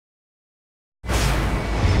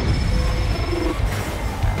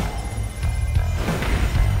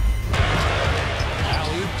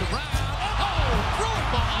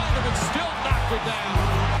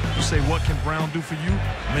to do for you?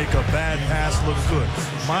 Make a bad pass look good.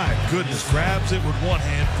 My goodness, grabs it with one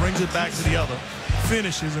hand, brings it back to the other,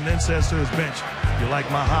 finishes, and then says to his bench, "You like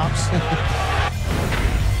my hops?"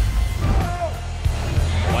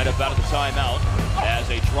 Right up out of the timeout as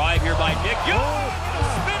a drive here by Nick Young.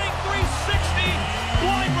 Spinning 360.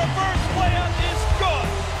 Blind reverse layup is good.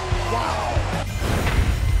 Wow.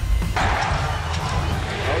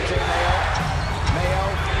 O.J. Mayo.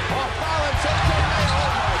 Off balance. O.J. Mayo.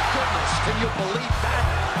 Oh, my goodness. Can you believe that?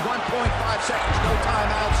 1.5 seconds. No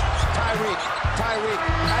timeouts. Tyreek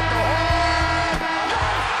at the hole.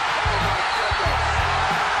 Oh, my goodness.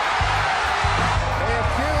 If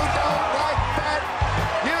you don't like that,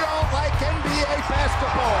 you don't like NBA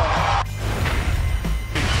basketball.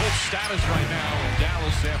 Full status right now in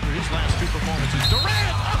Dallas after his last two performances.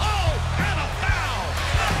 Durant, oh, and a foul.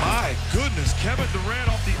 My goodness, Kevin Durant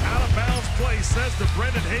off the out-of-bounds play says to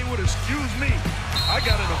Brendan Haywood, "Excuse me, I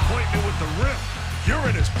got an appointment with the rim. You're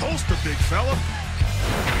in his poster, big fella."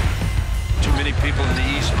 Too many people in the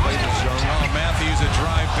East play the zone. Oh, Matthews a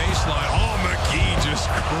drive baseline. Oh, McGee just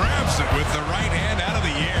grabs it with the right hand out of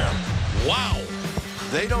the air. Wow.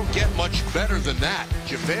 They don't get much better than that.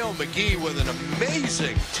 JaVale McGee with an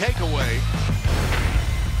amazing takeaway.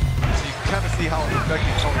 So you can kind of see how it's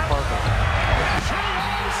affecting Tony Parker.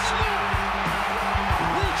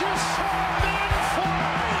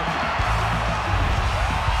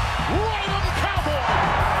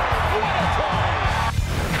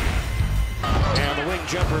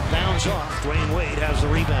 Jumper bounds off. Dwayne Wade has the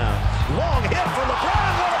rebound. Long hit for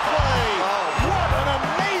LeBron. What a play! What an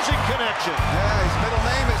amazing connection! Yeah, his middle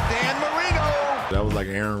name is Dan Marino. That was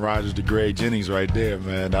like Aaron Rodgers to Greg Jennings right there,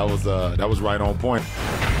 man. That was right on point.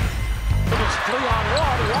 It's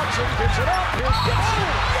 3-on-1. Watson gets it up. Here's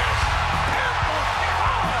Gibson. Yes!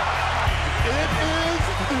 It is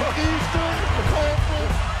the Eastern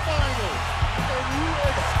Conference Finals, and you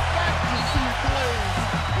expect to see plays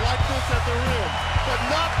like this at the rim. But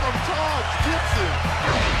not from Todd Gibson.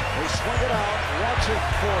 They swing it out. Watson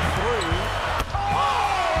for three.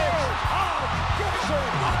 Gibson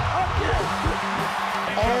again.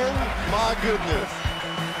 Oh my goodness.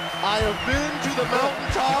 I have been to the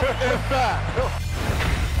mountaintop and back.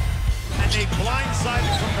 And they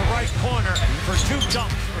blindsided from the right corner for two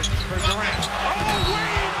jumps for Durant. Oh,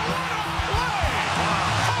 Wade! What a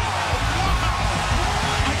play!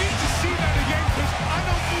 I need to see that again because I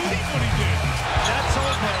don't believe what he did. That's over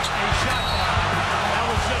a shot clock. That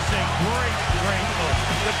was just a great move.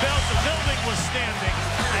 The building was standing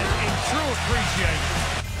and in true appreciation.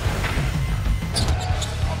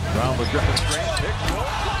 Brown with Griffin screen. Pick. Oh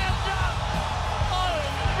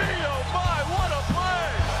my, what a play!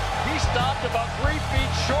 He stopped about 3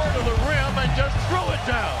 feet short of the rim and just threw it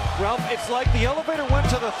down. Ralph, it's like the elevator went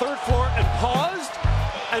to the third floor and paused,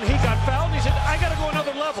 and he got fouled, and he said, "I got to go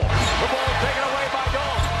another level." The ball taken away